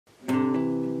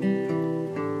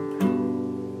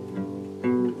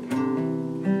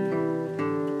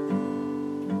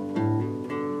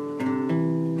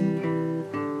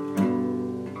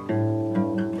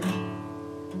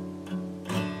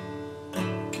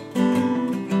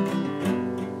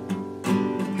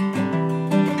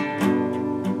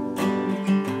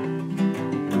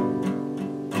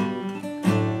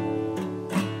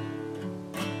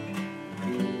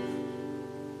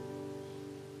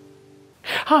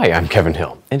Hi, I'm Kevin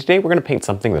Hill, and today we're going to paint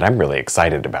something that I'm really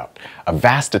excited about. A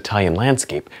vast Italian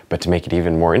landscape, but to make it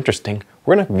even more interesting,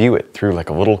 we're going to view it through like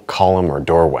a little column or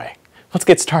doorway. Let's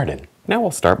get started. Now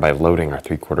we'll start by loading our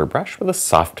 3/4 brush with a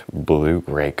soft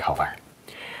blue-gray color.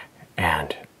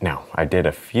 And now, I did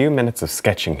a few minutes of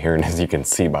sketching here, and as you can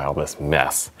see by all this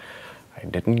mess, I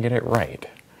didn't get it right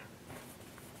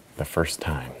the first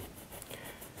time.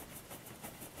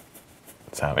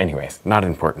 So anyways, not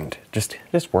important. Just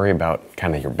worry about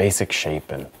kind of your basic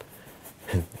shape and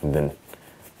then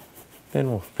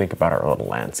we'll think about our little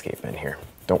landscape in here.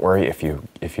 Don't worry if you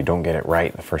don't get it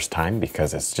right the first time,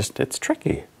 because it's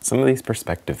tricky. Some of these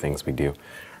perspective things we do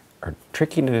are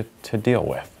tricky to deal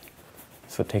with.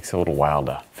 So it takes a little while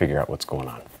to figure out what's going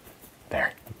on.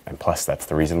 There. And plus that's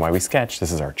the reason why we sketch.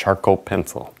 This is our charcoal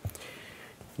pencil.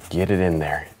 Get it in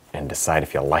there and decide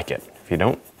if you like it. If you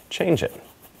don't, change it.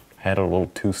 Had it a little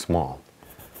too small.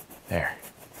 There.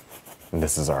 And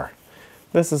this is our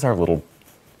little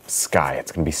sky.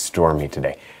 It's going to be stormy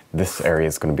today. This area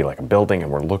is going to be like a building,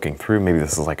 and we're looking through. Maybe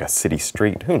this is like a city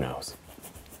street. Who knows?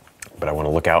 But I want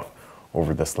to look out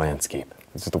over this landscape.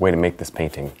 It's just a way to make this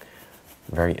painting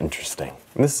very interesting.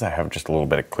 And this is, I have just a little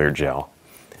bit of clear gel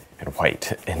and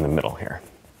white in the middle here.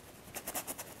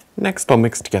 Next, I'll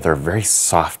mix together a very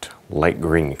soft light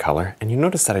green color, and you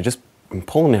notice that I'm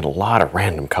pulling in a lot of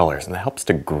random colors, and that helps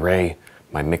to gray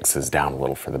my mixes down a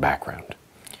little for the background.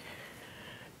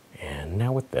 And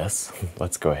now with this,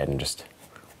 let's go ahead and just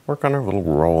work on our little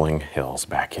rolling hills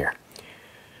back here.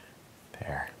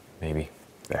 There, maybe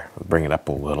there. We'll bring it up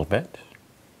a little bit.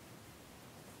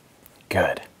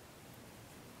 Good.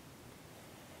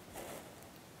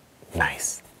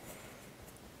 Nice.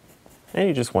 And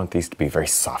you just want these to be very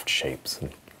soft shapes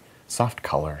and soft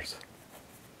colors.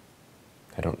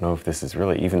 I don't know if this is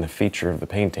really even the feature of the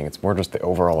painting. It's more just the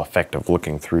overall effect of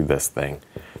looking through this thing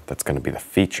that's going to be the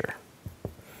feature.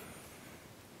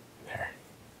 There.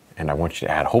 And I want you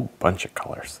to add a whole bunch of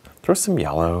colors. Throw some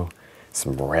yellow,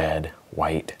 some red,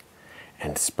 white,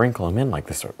 and sprinkle them in like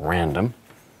this at random.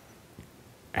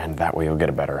 And that way you'll get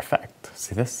a better effect.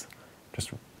 See this?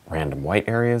 Just random white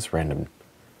areas, random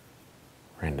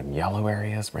yellow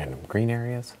areas, random green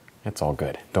areas. It's all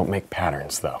good. Don't make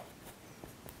patterns though.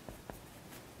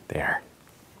 There.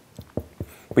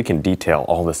 We can detail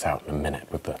all this out in a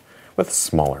minute with a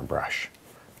smaller brush.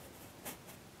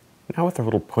 Now with a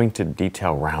little pointed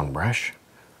detail round brush,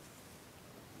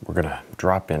 we're going to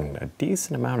drop in a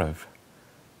decent amount of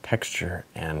texture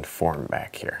and form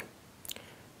back here.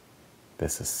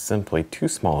 This is simply too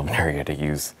small of an area to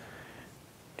use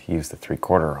the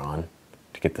 3/4 on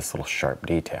to get this little sharp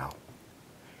detail.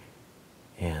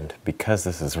 And because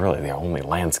this is really the only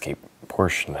landscape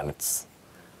portion and it's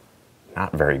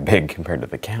not very big compared to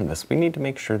the canvas, we need to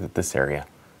make sure that this area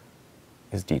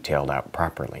is detailed out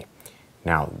properly.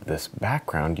 Now, this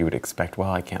background, you would expect,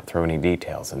 well, I can't throw any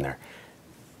details in there.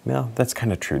 Well, that's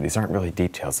kind of true. These aren't really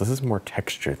details. This is more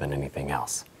texture than anything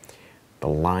else. The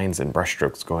lines and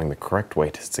brushstrokes going the correct way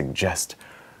to suggest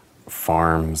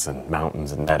farms and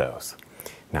mountains and meadows.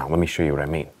 Now, let me show you what I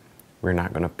mean. We're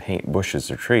not going to paint bushes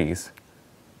or trees.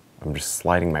 I'm just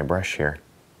sliding my brush here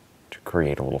to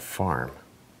create a little farm.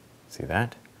 See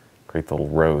that? Create the little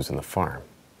rows in the farm.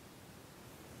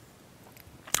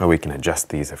 Oh, we can adjust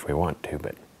these if we want to,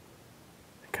 but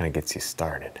it kind of gets you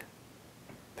started.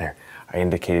 There. I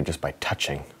indicated just by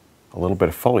touching a little bit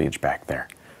of foliage back there.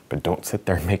 But don't sit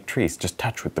there and make trees. Just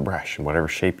touch with the brush, and whatever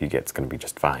shape you get is going to be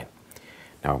just fine.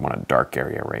 Now I want a dark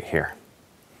area right here.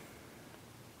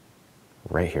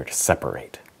 Right here to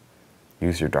separate.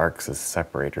 Use your darks as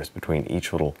separators between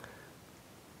each little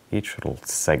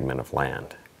segment of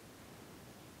land.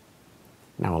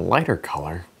 Now a lighter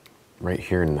color, right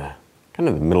here in the kind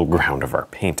of the middle ground of our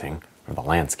painting, or the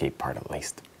landscape part at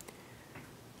least.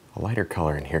 A lighter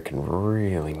color in here can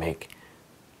really make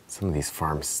some of these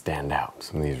farms stand out,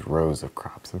 some of these rows of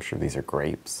crops. I'm sure these are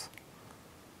grapes.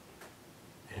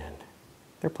 And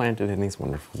they're planted in these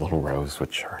wonderful little rows,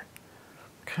 which are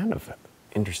kind of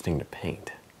interesting to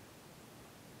paint.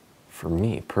 For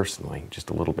me, personally, just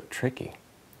a little bit tricky.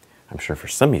 I'm sure for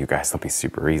some of you guys, they'll be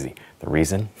super easy. The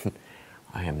reason?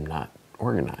 I am not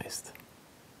organized.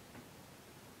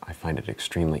 I find it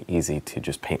extremely easy to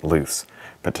just paint loose,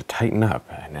 but to tighten up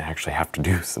and actually have to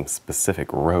do some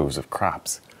specific rows of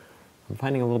crops, I'm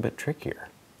finding a little bit trickier.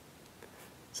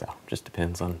 So, it just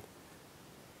depends on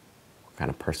what kind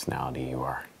of personality you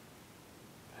are.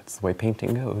 That's the way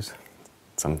painting goes.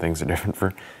 Some things are different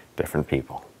for different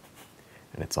people.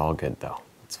 And it's all good though.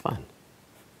 It's fun.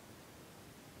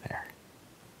 There.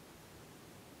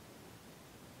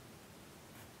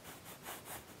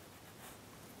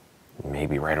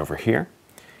 maybe right over here.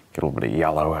 Get a little bit of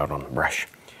yellow out on the brush.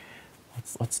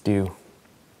 Let's do,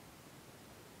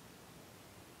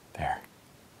 there,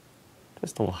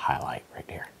 just a little highlight right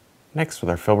here. Next, with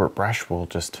our filbert brush, we'll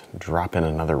just drop in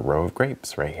another row of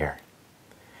grapes right here.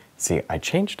 See, I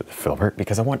changed the filbert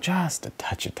because I want just a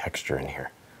touch of texture in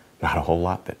here. Not a whole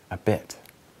lot, but a bit.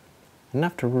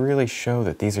 Enough to really show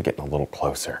that these are getting a little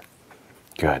closer.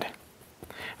 Good.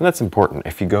 And that's important.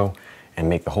 If you go and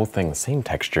make the whole thing the same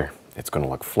texture, it's going to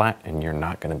look flat and you're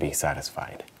not going to be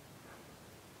satisfied.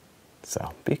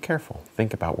 So be careful.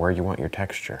 Think about where you want your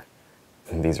texture.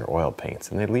 And these are oil paints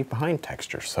and they leave behind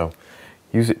texture, so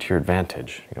use it to your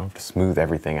advantage. You don't have to smooth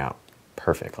everything out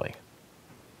perfectly.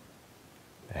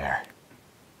 There.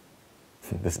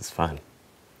 This is fun.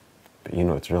 But you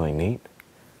know what's really neat?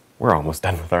 We're almost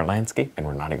done with our landscape and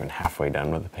we're not even halfway done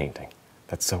with the painting.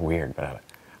 That's so weird, but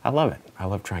I love it. I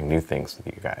love trying new things with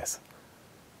you guys.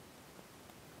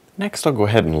 Next, I'll go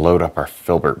ahead and load up our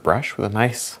filbert brush with a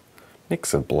nice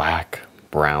mix of black,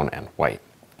 brown, and white.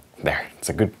 There, it's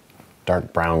a good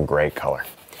dark brown gray color.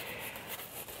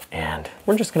 And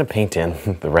we're just going to paint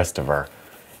in the rest of our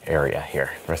area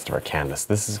here, the rest of our canvas.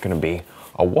 This is going to be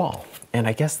a wall. And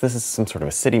I guess this is some sort of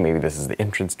a city. Maybe this is the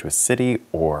entrance to a city,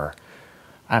 or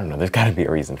I don't know. There's got to be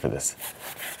a reason for this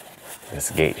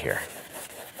gate here.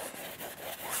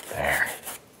 There.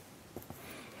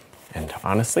 And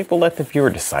honestly, we'll let the viewer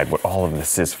decide what all of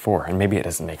this is for, and maybe it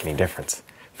doesn't make any difference.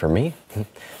 For me, and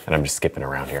I'm just skipping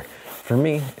around here, for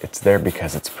me, it's there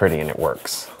because it's pretty and it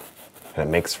works. And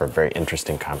it makes for a very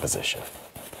interesting composition.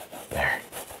 There.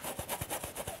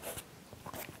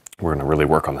 We're going to really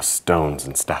work on the stones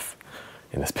and stuff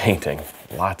in this painting.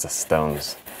 Lots of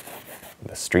stones.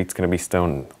 The street's going to be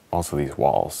stone, and also these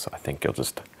walls. So I think you'll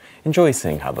just enjoy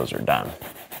seeing how those are done.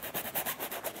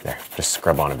 There, just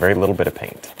scrub on a very little bit of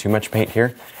paint. Too much paint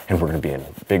here, and we're going to be in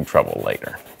big trouble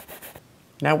later.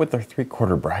 Now with our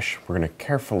 3/4 brush, we're going to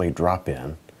carefully drop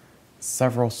in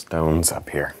several stones up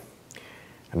here.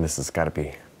 And this has got to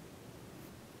be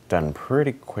done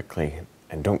pretty quickly.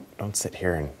 And don't sit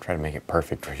here and try to make it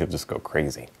perfect or you'll just go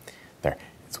crazy. There,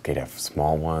 it's okay to have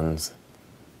small ones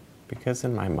because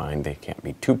in my mind they can't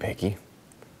be too picky.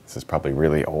 This is probably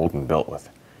really old and built with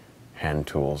hand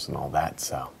tools and all that,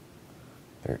 so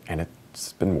and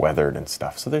it's been weathered and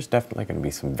stuff, so there's definitely going to be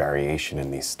some variation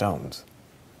in these stones.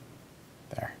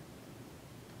 There.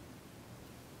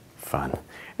 Fun.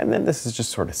 And then this is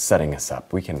just sort of setting us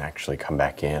up. We can actually come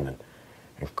back in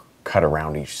and cut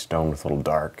around each stone with a little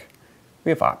dark. We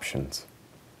have options.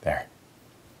 There.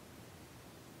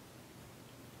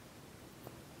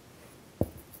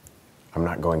 I'm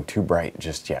not going too bright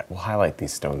just yet. We'll highlight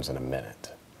these stones in a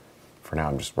minute. For now,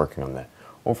 I'm just working on the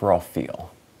overall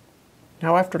feel.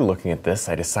 Now, after looking at this,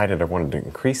 I decided I wanted to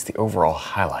increase the overall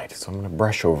highlight. So I'm going to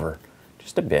brush over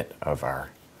just a bit of a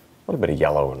little bit of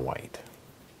yellow and white.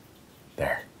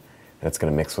 There. And it's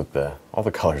going to mix with all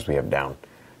the colors we have down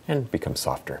and become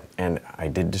softer. And I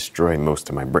did destroy most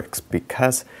of my bricks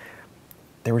because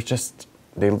they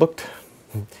looked,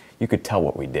 you could tell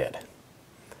what we did.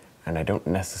 And I don't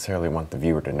necessarily want the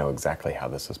viewer to know exactly how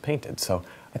this was painted. So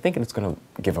I think it's going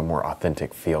to give a more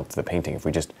authentic feel to the painting if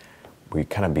we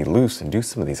kind of be loose and do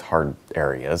some of these hard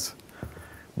areas.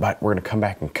 But we're going to come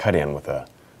back and cut in with a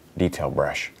detail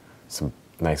brush some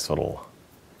nice little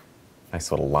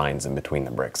lines in between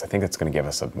the bricks. I think it's going to give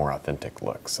us a more authentic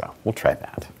look, so we'll try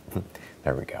that.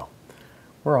 There we go.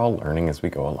 We're all learning as we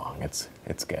go along. It's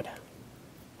good.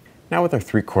 Now with our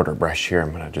 3/4 brush here,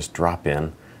 I'm going to just drop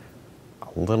in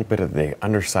a little bit of the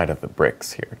underside of the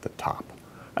bricks here at the top.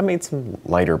 I made some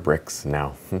lighter bricks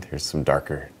now. There's some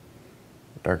darker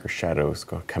shadows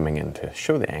coming in to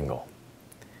show the angle.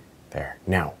 There.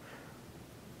 Now,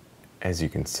 as you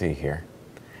can see here,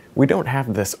 we don't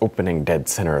have this opening dead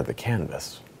center of the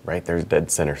canvas, right? There's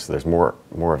dead center, so there's more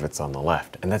of it's on the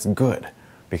left. And that's good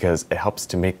because it helps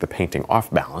to make the painting off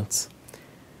balance.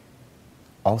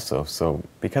 Also, so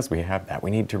because we have that,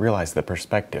 we need to realize the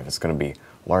perspective is going to be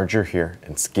larger here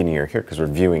and skinnier here because we're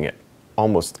viewing it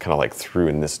almost kind of like through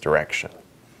in this direction.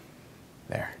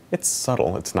 There. It's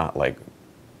subtle. It's not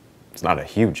a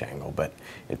huge angle, but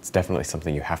it's definitely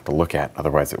something you have to look at.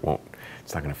 Otherwise it's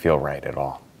not going to feel right at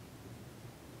all.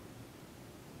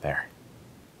 There.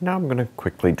 Now I'm going to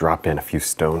quickly drop in a few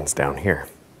stones down here.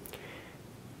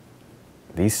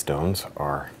 These stones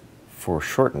are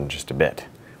foreshortened just a bit,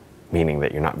 meaning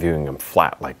that you're not viewing them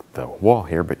flat like the wall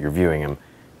here, but you're viewing them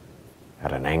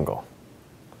at an angle.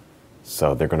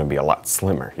 So they're going to be a lot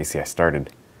slimmer. You see, I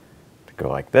started to go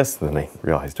like this, and then I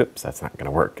realized, oops, that's not going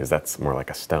to work because that's more like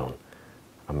a stone.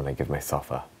 I'm going to give myself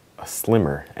a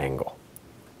slimmer angle.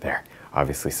 There.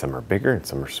 Obviously some are bigger and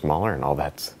some are smaller, and all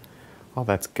that's all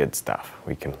that's good stuff.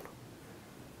 We can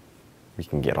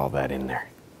get all that in there.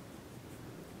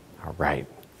 All right.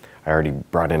 I already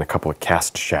brought in a couple of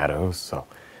cast shadows, so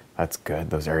that's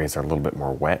good. Those areas are a little bit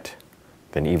more wet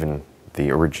than even the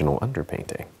original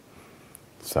underpainting.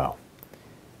 So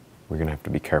we're gonna have to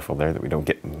be careful there that we don't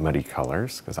get muddy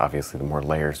colors, because obviously the more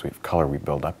layers of color we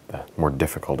build up, the more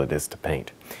difficult it is to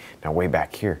paint. Now way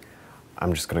back here,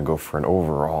 I'm just gonna go for an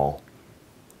overall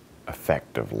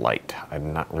effect of light.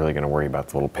 I'm not really gonna worry about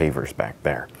the little pavers back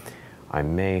there. I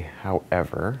may,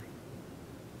 however,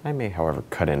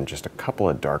 cut in just a couple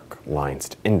of dark lines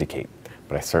to indicate,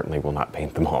 but I certainly will not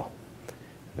paint them all.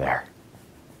 There.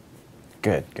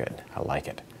 Good, good. I like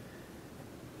it.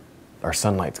 Our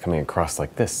sunlight's coming across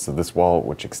like this, so this wall,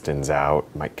 which extends out,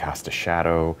 might cast a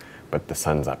shadow, but the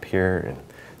sun's up here, and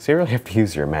so you really have to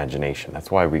use your imagination.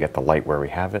 That's why we get the light where we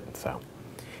have it. So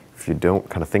if you don't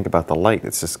kind of think about the light,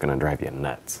 it's just going to drive you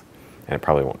nuts, and it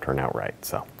probably won't turn out right.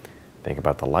 So think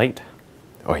about the light.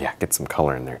 Oh yeah, get some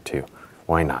color in there too.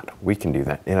 Why not? We can do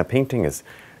that. In a painting is,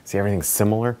 see, everything's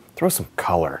similar. Throw some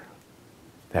color.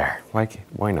 There.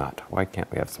 Why not? Why can't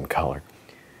we have some color?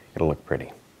 It'll look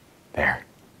pretty. There.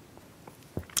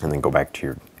 And then go back to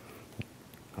your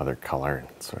other color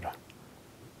and sort of,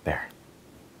 there.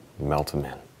 Melt them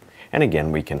in. And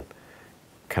again, we can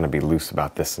kind of be loose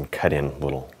about this and cut in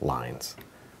little lines,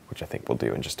 which I think we'll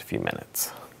do in just a few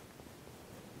minutes.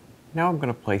 Now I'm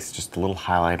going to place just a little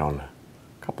highlight on a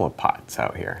couple of pots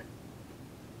out here.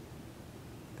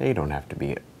 They don't have to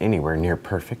be anywhere near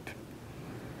perfect,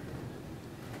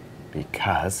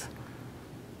 because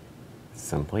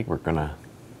simply we're gonna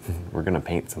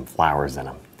paint some flowers in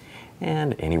them.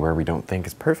 And anywhere we don't think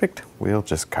is perfect, we'll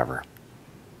just cover.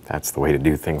 That's the way to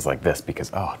do things like this, because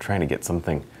trying to get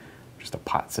something, just a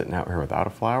pot sitting out here without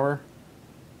a flower,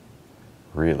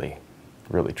 really,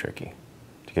 really tricky.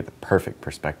 To get the perfect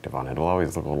perspective on it, it'll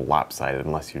always look a little lopsided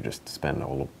unless you just spend a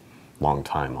little long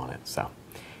time on it. So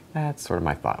that's sort of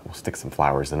my thought. We'll stick some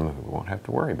flowers in them and we won't have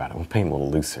to worry about it. We'll paint a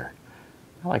little looser.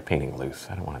 I like painting loose.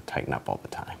 I don't want to tighten up all the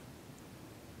time.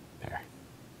 There.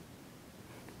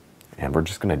 And we're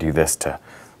just going to do this to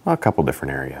a couple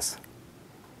different areas.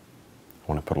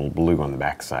 I want to put a little blue on the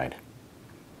back side.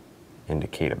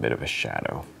 Indicate a bit of a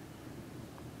shadow.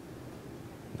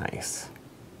 Nice.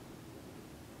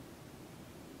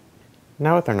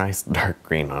 Now with our nice dark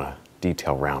green on a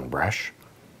detail round brush,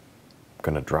 I'm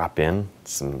going to drop in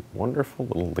some wonderful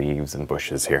little leaves and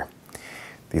bushes here.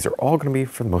 These are all going to be,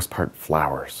 for the most part,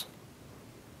 flowers.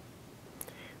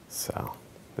 So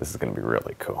this is going to be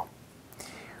really cool.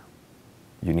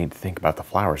 You need to think about the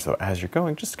flowers, though, as you're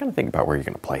going. Just kind of think about where you're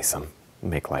going to place them.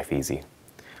 Make life easy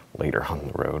later on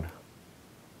the road.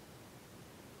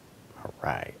 All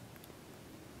right.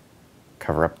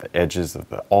 Cover up the edges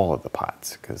of all of the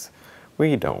pots, because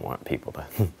we don't want people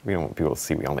to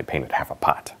see we only painted half a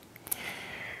pot.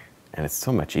 And it's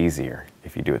so much easier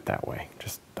if you do it that way.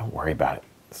 Just don't worry about it.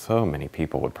 So many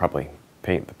people would probably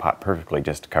paint the pot perfectly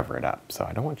just to cover it up. So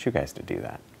I don't want you guys to do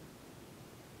that.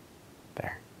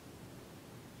 There.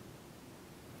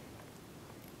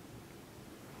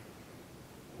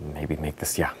 Maybe make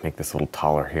this a little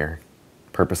taller here.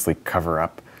 Purposely cover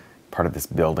up part of this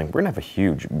building. We're gonna have a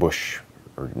huge bush,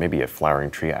 or maybe a flowering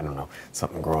tree, I don't know,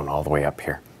 something growing all the way up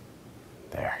here.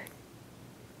 There.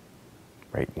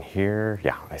 Right in here,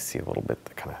 yeah, I see a little bit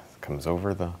that kind of comes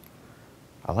over the...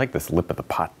 I like this lip of the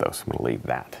pot though, so I'm gonna leave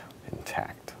that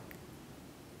intact.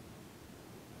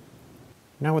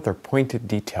 Now with our pointed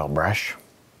detail brush,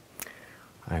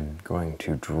 I'm going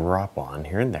to drop on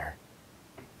here and there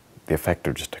the effect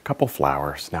of just a couple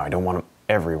flowers. Now I don't want them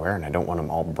everywhere, and I don't want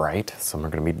them all bright. Some are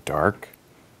going to be dark.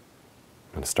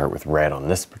 I'm going to start with red on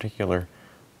this particular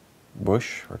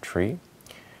bush or tree,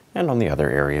 and on the other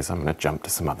areas I'm going to jump to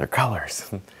some other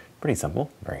colors. Pretty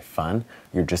simple, very fun.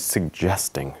 You're just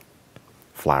suggesting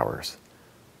flowers.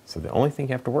 So the only thing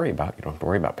you have to worry about, you don't have to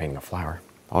worry about painting a flower.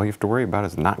 All you have to worry about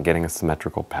is not getting a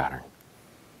symmetrical pattern.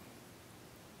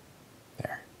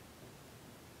 There.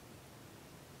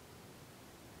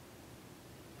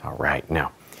 All right,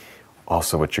 now,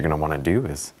 also what you're going to want to do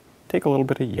is take a little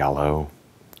bit of yellow,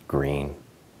 green,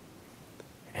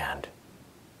 and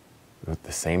with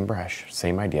the same brush,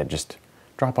 same idea, just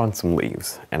drop on some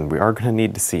leaves. And we are going to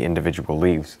need to see individual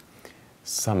leaves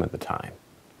some of the time,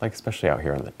 like especially out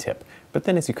here on the tip. But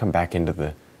then as you come back into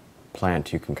the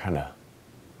plant, you can kind of,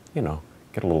 you know,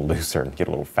 get a little looser and get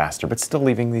a little faster, but still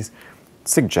leaving these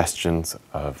suggestions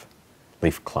of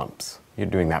leaf clumps. You're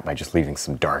doing that by just leaving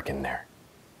some dark in there.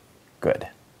 Good.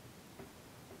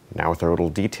 Now with our little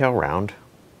detail round,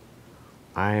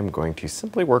 I'm going to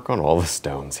simply work on all the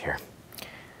stones here.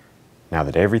 Now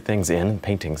that everything's in,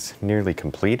 painting's nearly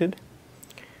completed,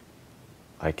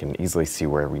 I can easily see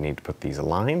where we need to put these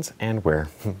lines and where,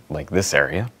 like this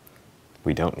area,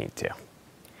 we don't need to.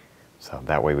 So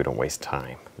that way we don't waste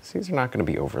time. These are not going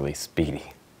to be overly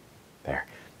speedy. There.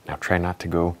 Now try not to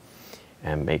go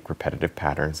and make repetitive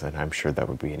patterns, and I'm sure that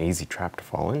would be an easy trap to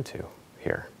fall into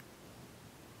here.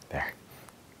 There.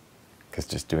 Because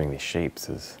just doing these shapes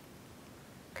is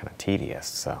kind of tedious,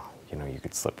 so you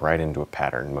could slip right into a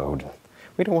pattern mode.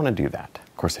 We don't want to do that.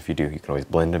 Of course, if you do, you can always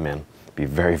blend them in. Be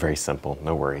very, very simple,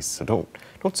 no worries. So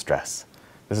don't stress.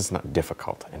 This is not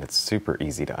difficult, and it's super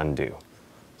easy to undo.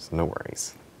 So no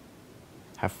worries.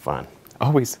 Have fun.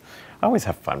 Always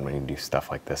have fun when you do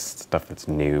stuff like this, stuff that's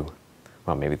new.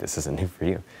 Well, maybe this isn't new for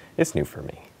you. It's new for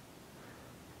me.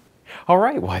 All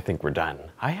right, well, I think we're done.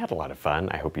 I had a lot of fun.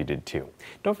 I hope you did too.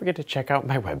 Don't forget to check out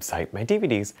my website, my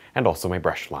DVDs, and also my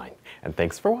brush line. And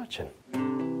thanks for watching.